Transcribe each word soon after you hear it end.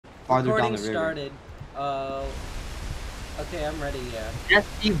farther down the river. Started. Okay, I'm ready. Yeah.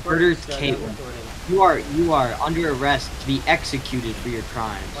 Jesse Birders Caitlin. You are under arrest to be executed for your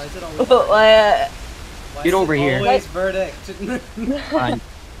crimes. Why is it always? Get over here. Always verdict.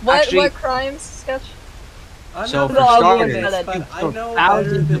 What crimes, Sketch? So for starters, I know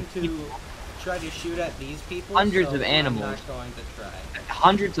better than to try to shoot at these people. Hundreds of animals. I'm not going to try.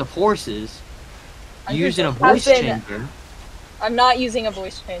 Hundreds of horses. Using a voice changer. I'm not using a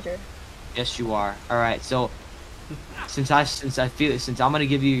voice changer. Yes, you are. All right. So since I'm gonna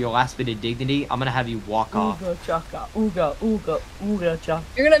give you your last bit of dignity, I'm gonna have you walk off. Ooga chaka, ooga chaka.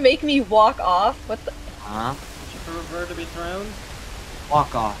 You're gonna make me walk off? What the? Huh? Would you prefer to be thrown?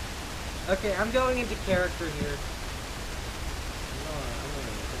 Walk off. Okay, I'm going into character here.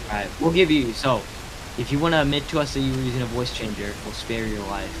 Alright, we'll give you, so, if you want to admit to us that you were using a voice changer, we'll spare your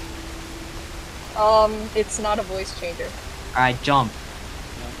life. It's not a voice changer. Alright, jump.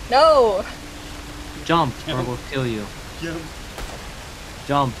 No! Jump, or we'll kill you. Jump.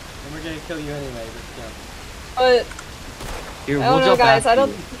 Jump. And we're gonna kill you anyway, but jump. But... Here, I don't know, guys, I don't...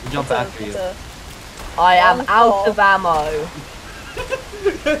 We'll jump after you. I am out of ammo.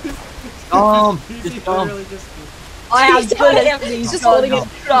 Just jump. I have bullets. He's just holding it.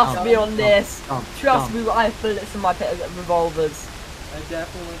 Trust me on this. Trust me. me, I have bullets in my pit of revolvers. I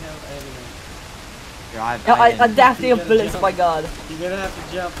definitely have ammo. I definitely have bullets in my gun. You're gonna have to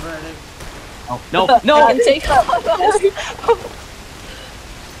jump, Verdict. Oh, no! I can take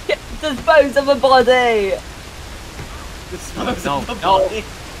Dispose of a body! Dispose of a body.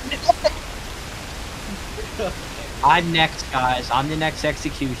 I'm next, guys. I'm the next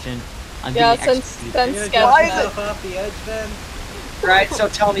execution. I'm since Sketch off the edge then. Right, so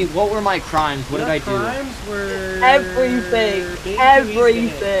tell me, what were my crimes? What did I do? Crimes were everything.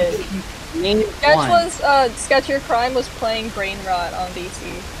 Everything. Name Sketch one. was Sketch. Your crime was playing brain rot on DC.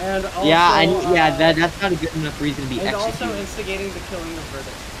 And also, that's not a good enough reason to be executed. And also instigating the killing of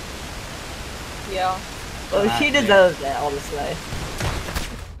Verdict. Yeah. Well, she deserves it, honestly.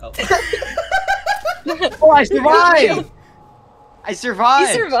 Oh. Oh, I survived! I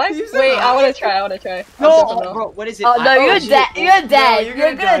survived! You survived? Wait, I wanna try. No, bro, what is it? Oh, no, you're dead. You're dead. You're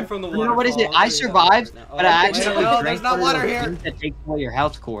You're die good. from the You know what is it? I survived, but I actually no, drank there's not water here. that takes away your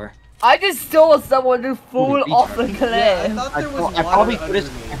health core. I just saw someone who fall off the cliff. Yeah, I thought there was water I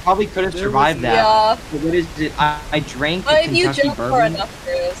probably could have survived that. Yeah. But what is it? I drank the But if you Kentucky jump bourbon. far enough,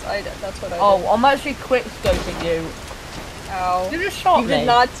 that's what I did. Oh, I'm actually quick scoping you. Ow. You just shot You me. did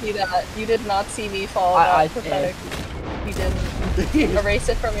not see that. You did not see me fall I that pathetic. You didn't. Erase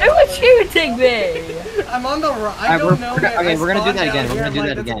it from your Who was memory. shooting me? I'm on the right. I don't know. Okay, we're gonna do that again. We're gonna do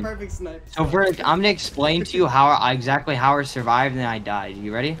that That's a again. perfect snipe. So, Verdict, I'm gonna explain to you exactly how I survived and I died.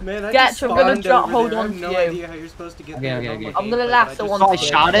 You ready? Man, I Sketch, just I'm gonna spawned drop over hold there. I on have to no you. idea how you're supposed to get there. Okay. I'm gonna lasso one So I to you.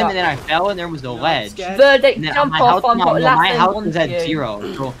 shot him and then I fell and there was no ledge. Verdict, And then jump my off. health, I'm putting my lasso health one was to at you. 0.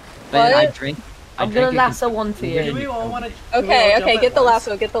 So, but I drank. I'm gonna lasso one to Do we you. all want to? Okay, get the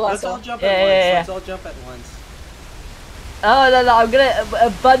lasso, get the Let's all lasso. jump at once. Let's all jump at once. Oh no, I'm gonna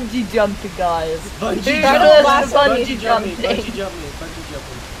bungee jumping, guys. Bungee Try to last Bungee jumping. jumping. Bungee jumping. Bungee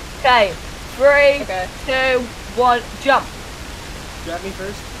jumping. Okay, 3, 2, 1, jump. Grab me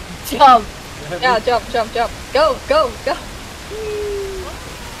first. Jump. Yeah, jump. Go.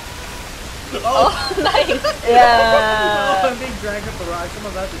 Oh, nice. Yeah. I'm being dragged up the rocks. I'm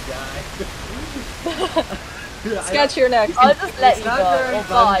about to die. Sketch, you're next. I'll just let you It's not go. very Or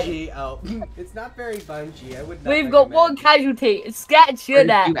bye. bungee. Oh, it's not very bungee. I would not We've got one casualty. Sketch, you're You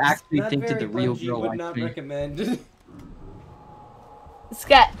next. actually Not think that very the real bungee, girl would likes not me? recommend.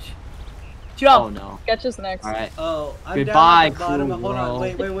 Sketch. Oh Jump. no. Sketch is next. Alright. Oh, I'm Goodbye, down at the bottom. cruel Hold on.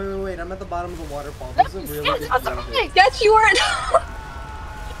 world. Wait. I'm at the bottom of the waterfall. This is a really good view. Sketch, you weren't.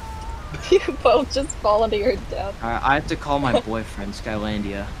 You both just fall into your death. Alright, I have to call my boyfriend,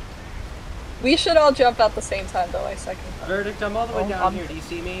 Skylandia. We should all jump at the same time, though. I second that. Verdict, I'm all the way down here. Do you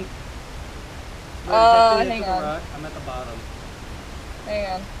see me? Hang on. I'm at the bottom. Hang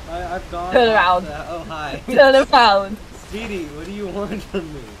on. I've gone. Turn around. Oh, hi. Turn around. Speedy, what do you want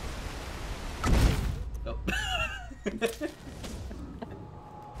from me? Oh.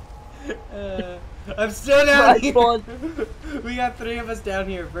 I'm still down here. We got 3 of us down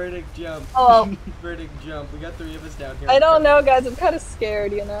here. Verdict, jump. Oh. Verdict, jump. We got 3 of us down here. I don't know, guys. I'm kind of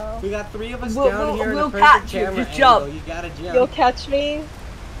scared, you know. We got 3 of us We'll down here in we'll a perfect catch you. camera Just angle. jump. You gotta jump. You'll catch me?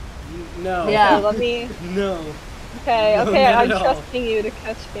 No. Yeah. Okay, let me. No. Okay, No, okay. not I'm at all. trusting you to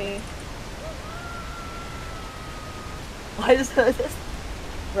catch me. I just heard this.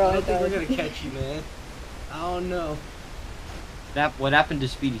 Bro, I don't think we're gonna catch you, man. I don't know. What happened to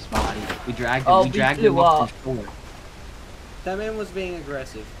Speedy's body? We dragged him. Oh, we dragged we him blew off up. the shore. That man was being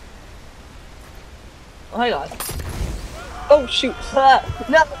aggressive. Hi guys. Oh shoot.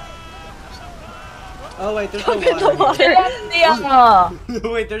 No. Oh wait, there's Jump no in the water water.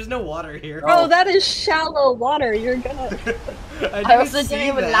 here. Wait, there's no water here. Bro, that is shallow water. You're gonna. I I also didn't see didn't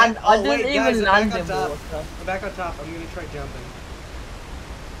even that. land. I Oh didn't wait, even guys, I'm land back in on top. water. I'm back on top. I'm gonna try jumping.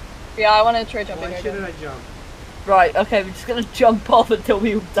 Yeah, I want to try jumping Why again. shouldn't I jump? Right. Okay. We're just gonna jump off until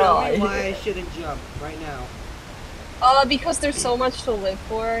we Tell me die. why I shouldn't jump right now. Because there's so much to live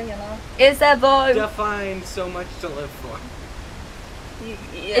for, you know. Is there though? Define so much to live for.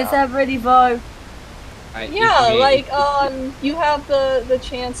 Yeah. Is there really though? Alright, Yeah, okay. like you have the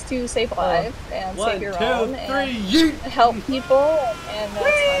chance to save lives and One, save your 2, own 3, and yeet! help people, and that's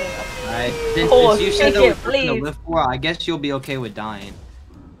not enough. Alright, Oh, since you said take that it, was something to please. live for, I guess you'll be okay with dying.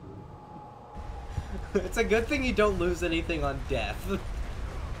 It's a good thing you don't lose anything on death.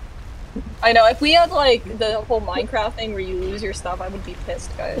 I know. If we had like the whole Minecraft thing where you lose your stuff, I would be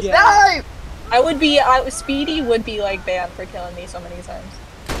pissed, guys. Yeah. No. I would be. Speedy would be like banned for killing me so many times.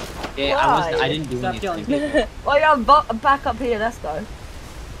 Yeah, Why? I didn't do Stop killing anything. people. Oh yeah, I'm back up here. Let's go.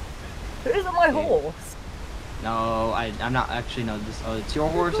 Who's on my horse? No, I'm not actually. No, this. Oh, it's your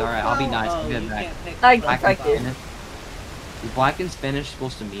horse. All right, I'll be nice. Oh, I'll get you back. can't pick Thank you, Black thank and you. Spanish. Is black and Spanish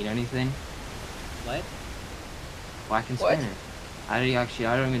supposed to mean anything? What? Black and What? Spanish. I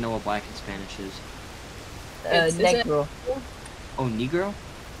don't even know what black and Spanish is. Is it- Negro. Oh, Negro?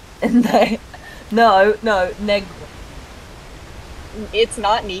 no, Negro. It's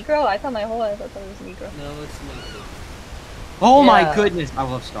not Negro. I thought my whole life I thought it was Negro. No, it's not. Oh my Yeah. goodness! I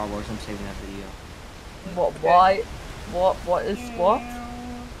love Star Wars. I'm saving that video. What? Why? What is what?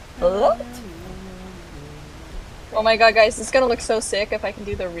 What? Oh my god, guys, it's gonna look so sick if I can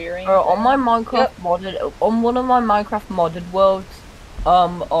do the rearing. On my Minecraft modded, on one of my Minecraft modded worlds,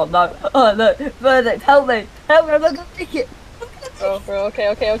 oh no, Verdict, help me, I'm gonna take it. Bro,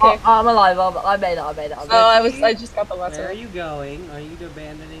 okay. Oh, I'm alive, I made it. Oh, I just got the Where are lesson. you going? Are you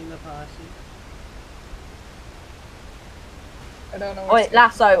abandoning the posse? I don't know. Wait,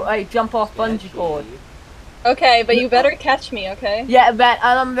 lasso, hey, jump off bungee Sketchy. cord. Okay, but you better catch me, okay? Yeah, then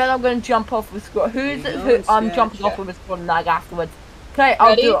I'm gonna jump off with squad. Who's You it? know I'm sketch. jumping off with a squad nag afterwards. Okay, I'll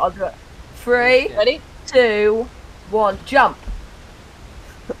Ready? do it. 3, Ready? 2, 1, jump.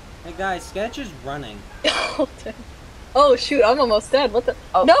 Hey guys, Sketch is running. Oh shoot, I'm almost dead. What the?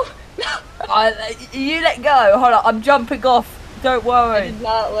 Oh. No! You let go. Hold on, I'm jumping off. Don't I worry. did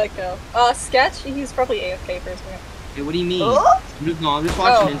not let go. Sketch, he's probably AFK for a second. Hey, what do you mean? Oh. I'm just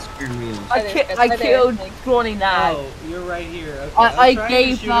watching Oh. Instagram reels. I killed Scrawny Nag. Oh, you're right here. Okay. I was trying to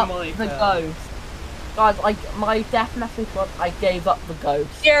gave shoot up him while he the fell. ghost. Guys, my death message was I gave up the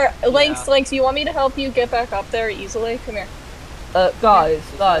ghost. Here, Lynx, you want me to help you get back up there easily? Come here. Guys,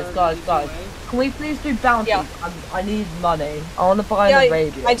 Is there an easy way? can we please do bounties? Yeah. I need money. I want to buy Yeah, the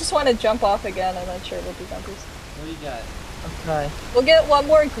radio. I just want to jump off again and then sure we'll do bounties. What do you got? Okay. We'll get one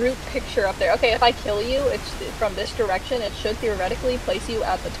more group picture up there. Okay, if I kill you, it's from this direction. It should theoretically place you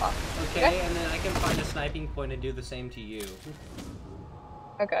at the top. Okay, and then I can find a sniping point and do the same to you.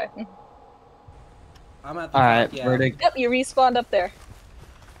 Okay. I'm at the Alright, top, yeah. verdict. Yep, you respawned up there.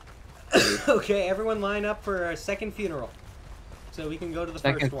 Okay, everyone line up for a second funeral. So we can go to the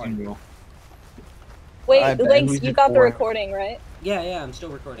Second first one. funeral. Wait, I bet. Lynx, Who's you it got the for? recording, right? Yeah, I'm still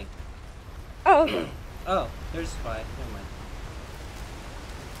recording. Oh, okay. Oh, there's Spy. Never mind.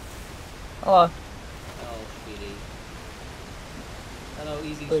 Oh, Oh, Speedy. Hello,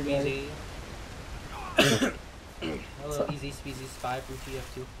 Easy Okay. Speedy. Hello, Easy Speedy Spy from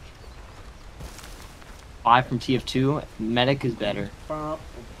TF2. 5 from TF2. Medic is better. Oh,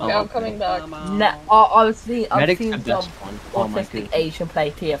 Yeah, I'm coming back. I was seeing Medic's the some best one. Oh my autistic goodness. Asian play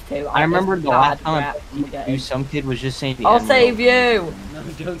TF2. I remember the last time I you played TF2, some kid was just saying the I'll N-word. save you. No,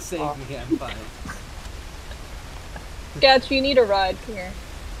 don't save me, I'm fine. Sketch, you need a ride. Come here.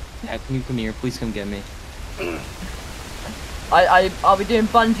 Yeah, can you come here? Please come get me. I'll be doing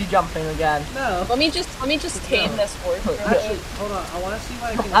bungee jumping again. No. Let me just tame this horse. real Actually, quick. hold on, I want to see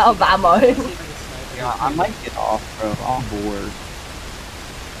what I can Out of see. ammo. I wanna see if I can snipe Yeah, I might get off, bro. I'm bored.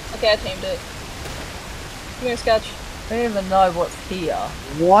 Okay, I tamed it. Come here, Sketch. I don't even know what's here.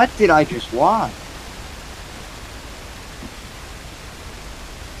 What did I just watch?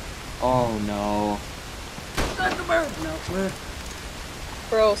 Oh no. Not the bird! No.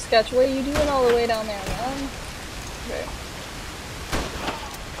 Bro, Sketch, what are you doing all the way down there, man? Okay.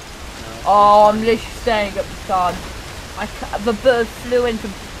 Oh, I'm literally staring at the sun. The bird flew into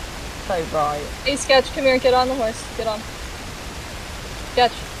so bright. Hey, Sketch, come here. Get on the horse. Get on.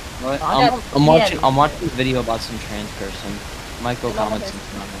 Sketch. What? I'm- I'm watching a video about some trans person. Might go Get on comment the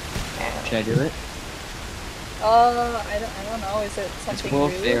something on it. Should I do it? I don't know. Is it It's something Will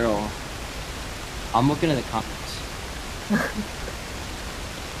rude? Ferrell. I'm looking at the comments.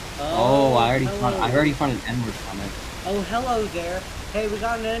 Oh, I already found an N-word comment. Oh, hello there. Hey, we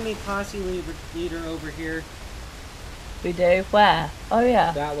got an enemy posse leader over here. We do? Where? Oh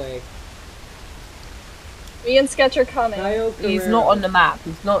yeah. That way. Me and Sketch are coming. Kyle He's not on the map.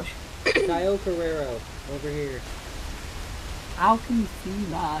 He's not. Kyle Carrero, over here. How can you see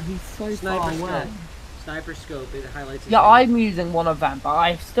that? He's so far away. Sniper scope, it highlights his Yeah, name. I'm using one of them, but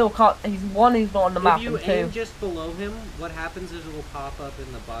I still can't. He's not on the map. If you and aim two. just below him, what happens is it will pop up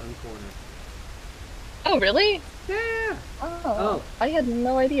in the bottom corner. Oh, really? Yeah. Oh. I had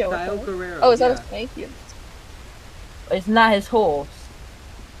no idea. What Kyle that was. Carrero. Oh, is that yeah. a snake? Yeah. Isn't that his horse?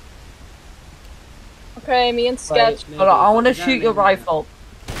 Okay, me and Sketch. Maybe, Hold on, I want to but shoot your maybe. rifle.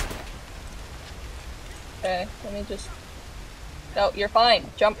 Okay, let me just. No, you're fine.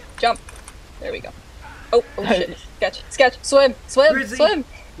 Jump, jump. There we go. Oh, oh shit. Sketch, swim, Grizzly. swim.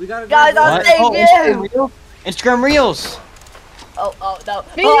 We got a Guys, grizzly. I'll save Oh, you! Instagram Reels? Instagram Reels! Oh no!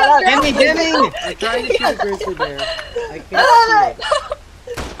 Me, Oh, I'm Gimme, gimme! I'm trying to shoot a grizzly bear. I can't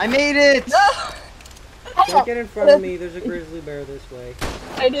see it. I made it! Don't get in front of me. There's a grizzly bear this way.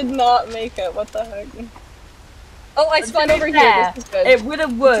 I did not make it. What the heck? Oh, I spawned To be over here. fair, This is good. It would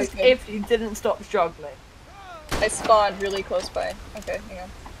have worked good. if you didn't stop struggling. I spawned really close by. Okay, hang on.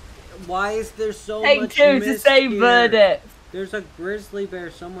 Why is there so Take much two to mist save here? verdict. There's a grizzly bear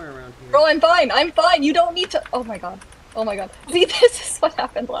somewhere around here. Bro, I'm fine. I'm fine. You don't need to. Oh my god. Oh my god. See, this is what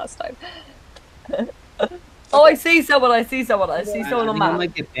happened last time. Oh, I see someone. I see someone on I think I map.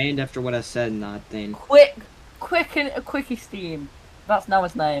 might get banned after what I said, not thing. Quickie Steam. That's now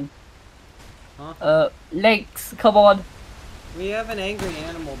his name. Huh? Lakes. Come on. We have an angry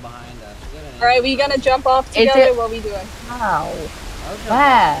animal behind us. Alright, we gonna jump off Is together? it- What are we doing? How?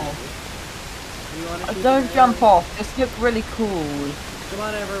 Where? Where? Don't jump off. This looks really cool. Come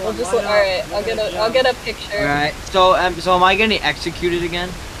on, everyone. We'll just. line up. Alright, We're I'll gonna get a jump. picture. Alright, so am I getting executed again?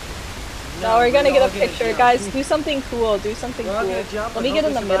 No, we're gonna get all a picture. jump. Guys, do something cool. Do something We're all cool. gonna jump, Let but me get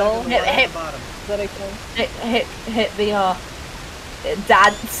in the don't be surprised middle. if we're Hit- at the bottom. So that I can. Hit the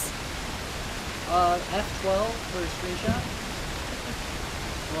dance. F12 for a screenshot.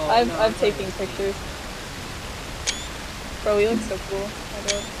 Well, no, I'm taking pictures. Bro, we look so cool. I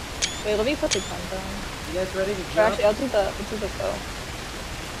do. Wait, let me put the gun down. You guys ready to Or jump? actually, I'll do the bow.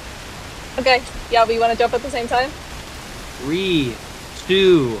 Okay, yeah, we want to jump at the same time? 3,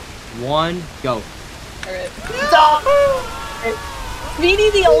 2, 1, go. Alright. Speedy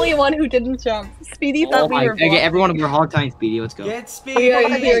the only one who didn't jump. Speedy Oh thought we my were god, blocked. everyone we're hog tying Speedy, let's go. Get Speedy! We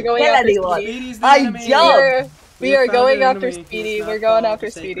are going Kill after anyone. Speedy. Speedy's the I enemy. jumped. We are found going an after enemy. Speedy. He does We're not going follow after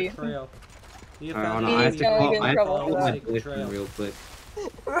the sacred Speedy. trail. You have Alright, found hold an on, I have Speedy's to gonna call, get in I have to trouble call for my that. boyfriend real quick.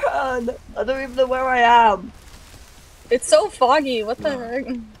 Run! I don't even know where I am. It's so foggy. What the No. heck?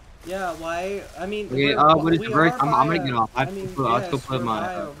 Yeah, why? I mean, Okay, we're- what is we the verse? are I'm by gonna a- get off. I I mean, I'll go yes, play we're my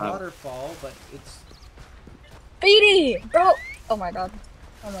by a waterfall, but it's Speedy, bro. Oh my god.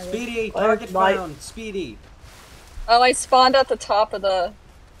 Oh my god. Speedy. Where's Target my- found. Speedy. Oh, I spawned at the top of the.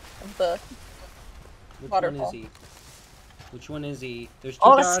 Which Waterfall. one is he? Which one is he? There's two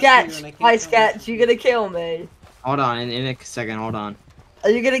Oh, dots Sketch! here and I can't Hi, tell Sketch. which You one. gonna kill me? Hold on, in a second, hold on. Are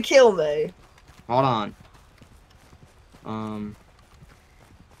you gonna kill me? Hold on.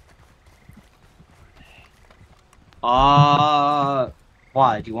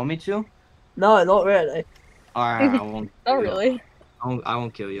 Why? Do you want me to? No, not really. Alright, I won't. Oh kill you. really? I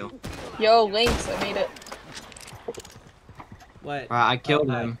won't kill you. Yo, Lynx, I made it. What? Alright, I killed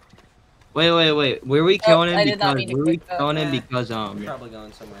hi. him. Wait. Were we killing him I did not because mean to click that. Yeah. no, Probably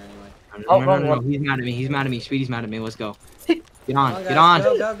going somewhere anyway. Oh, no, wrong no, one. he's mad at me. He's mad at me. Speedy's mad at me. Let's go. Get Come on. on, Get guys,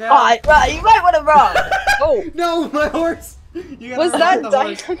 on. Go, go, go. Right, you might want to run. Oh, No, my horse! You gotta was ride that the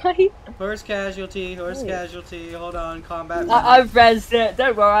horse. dynamite? Horse casualty, horse Oh. casualty. Hold on, combat. I've rezzed it.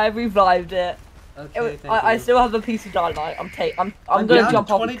 Don't worry, I revived it. Okay, thank I you. still have a piece of dynamite. I'm I'm gonna down jump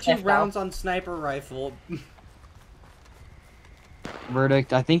to off the 22 cliff now. rounds on sniper rifle.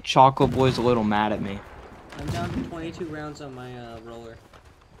 Verdict. I think Chocolate Boy's a little mad at me. I'm down to 22 rounds on my roller.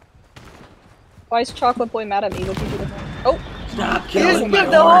 Why is Chocolate Boy mad at me? What did you do to him? Oh, Stop You just killing my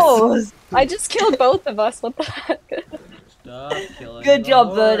killed the horse. I just killed both of us. What the heck? Stop killing Good the job,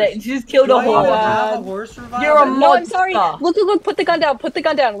 horse. Verdict. You just killed Do a I even horse. have a horse revival? You're a No, I'm sorry. monster. Look, put the gun down. Put the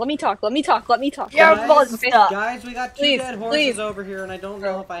gun down. Let me talk. You're You're a monster. Guys, we got two Please, dead horses please. over here, and I don't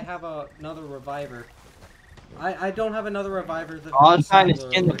know if I have another reviver. I don't have another reviver. I was trying to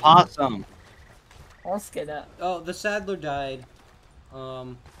Saddler skin the over here. possum. I'll skin it. Oh, the saddler died.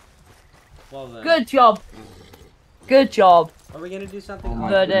 Well then. Good job. Good job. Are we gonna do something? Oh my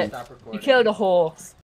Or can we Verdict. stop You recording? killed a horse.